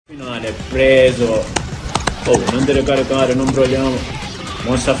Finale preso. Oh, non deve caricare, non proviamo.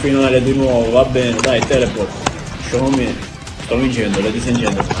 Mossa finale di nuovo, va bene, dai, teleport. Show me. Sto vincendo, ladies and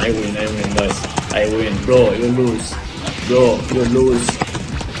gentlemen. I win, guys. I win, bro, you lose. Bro, you lose.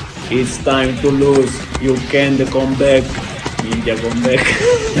 It's time to lose. You can't come back. Minchia, come back.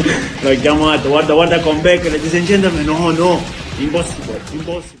 L'ho chiamato, guarda, come back, ladies and gentlemen. No.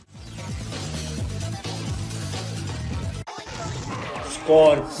 Impossible.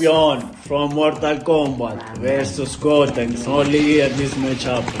 Scorpion from Mortal Kombat versus Gotenks, only here this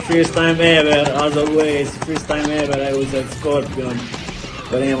matchup. First time ever, as always, first time ever I was at Scorpion.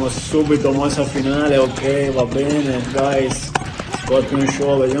 Vediamo subito mossa finale, ok, va bene, guys. Scorpion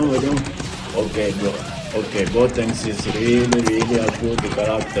show, vediamo. Ok, bro. Ok, Gotenks is really a good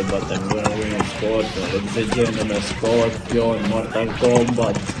character, but I'm gonna win Scorpion. Ladies and gentlemen, Scorpion, Mortal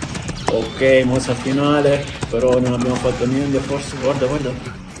Kombat. Ok, mossa finale, però non abbiamo fatto niente, forse, guarda.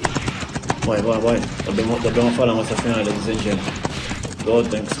 Vai, dobbiamo fare la mossa finale, disegno.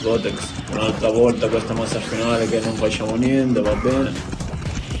 Gotenks, un'altra volta questa mossa finale che non facciamo niente, va bene.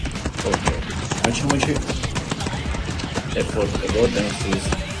 Ok, facciamoci. È forte, Gotenks is,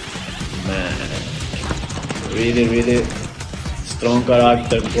 man, really strong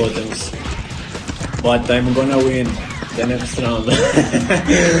character, Gotenks. But I'm gonna win. The next round.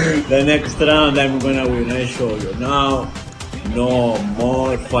 The next round I'm gonna win, I show you. Now, no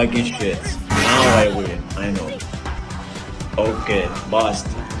more fucking shit. Now I win, I know. Okay, bust.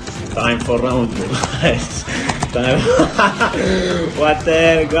 Time for round 2, guys. Time. What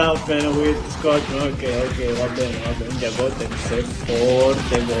the hell happened with Scorpion? Okay, va bene. Yeah, Gotenks è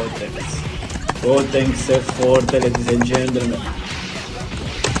forte, Gotenks è forte, ladies and gentlemen.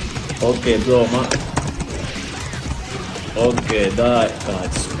 Ok, bro, ma... Ok, dai,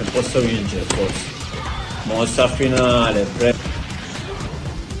 cazzo, che posso vincere forse. Mossa finale,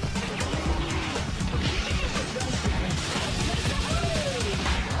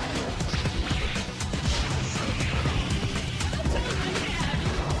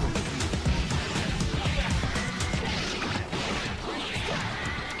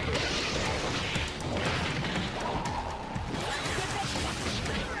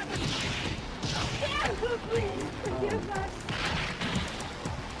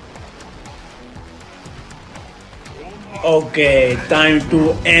 Ok, time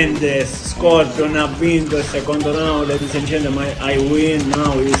to end this. Scorpion ha vinto il secondo round, ladies and gentlemen, I win.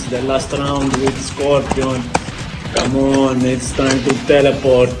 Now is the last round with Scorpion. Come on, it's time to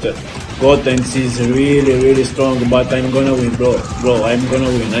teleport. Gotenks is really strong, but I'm gonna win, bro, I'm gonna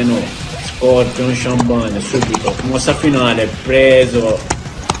win, I know. Scorpion, champagne, subito. Mossa finale, preso.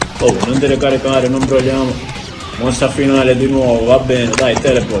 Oh, non deve caricare, non proviamo. Mossa finale di nuovo, va bene, dai,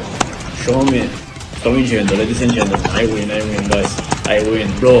 teleport. Show me. Sto vincendo, ladies and gentlemen. I win, guys. I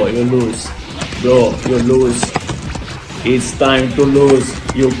win, bro, you lose. It's time to lose.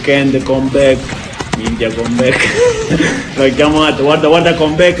 You can't come back. Minchia, come back. L'ho chiamato, guarda,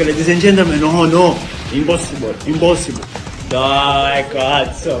 come back, ladies and gentlemen. No. Impossible. Dai,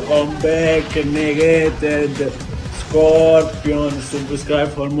 cazzo, come back, negated. Scorpion,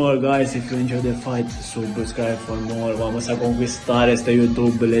 subscribe for more, guys. If you enjoy the fight, subscribe for more. Vamos a conquistar este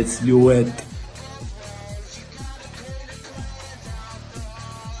YouTube. Let's do it.